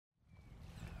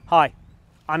Hi,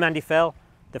 I'm Andy Fell,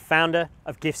 the founder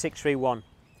of Gift631,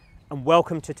 and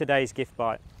welcome to today's Gift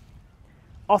Bite.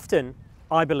 Often,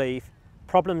 I believe,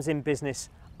 problems in business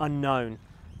are known.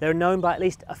 They're known by at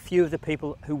least a few of the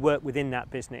people who work within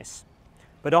that business,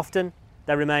 but often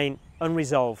they remain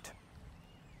unresolved.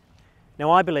 Now,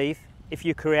 I believe if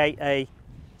you create a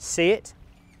see it,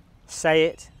 say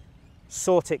it,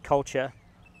 sort it culture,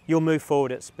 you'll move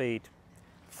forward at speed.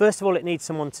 First of all, it needs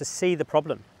someone to see the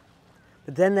problem.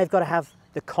 But then they've got to have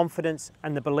the confidence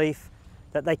and the belief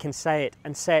that they can say it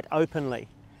and say it openly,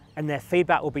 and their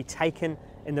feedback will be taken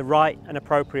in the right and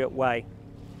appropriate way.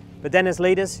 But then as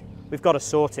leaders, we've got to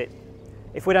sort it.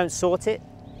 If we don't sort it,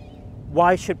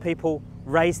 why should people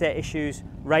raise their issues,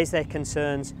 raise their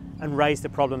concerns, and raise the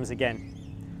problems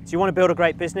again? So you want to build a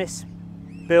great business?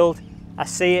 Build a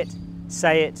see it,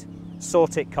 say it,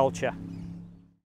 sort it culture.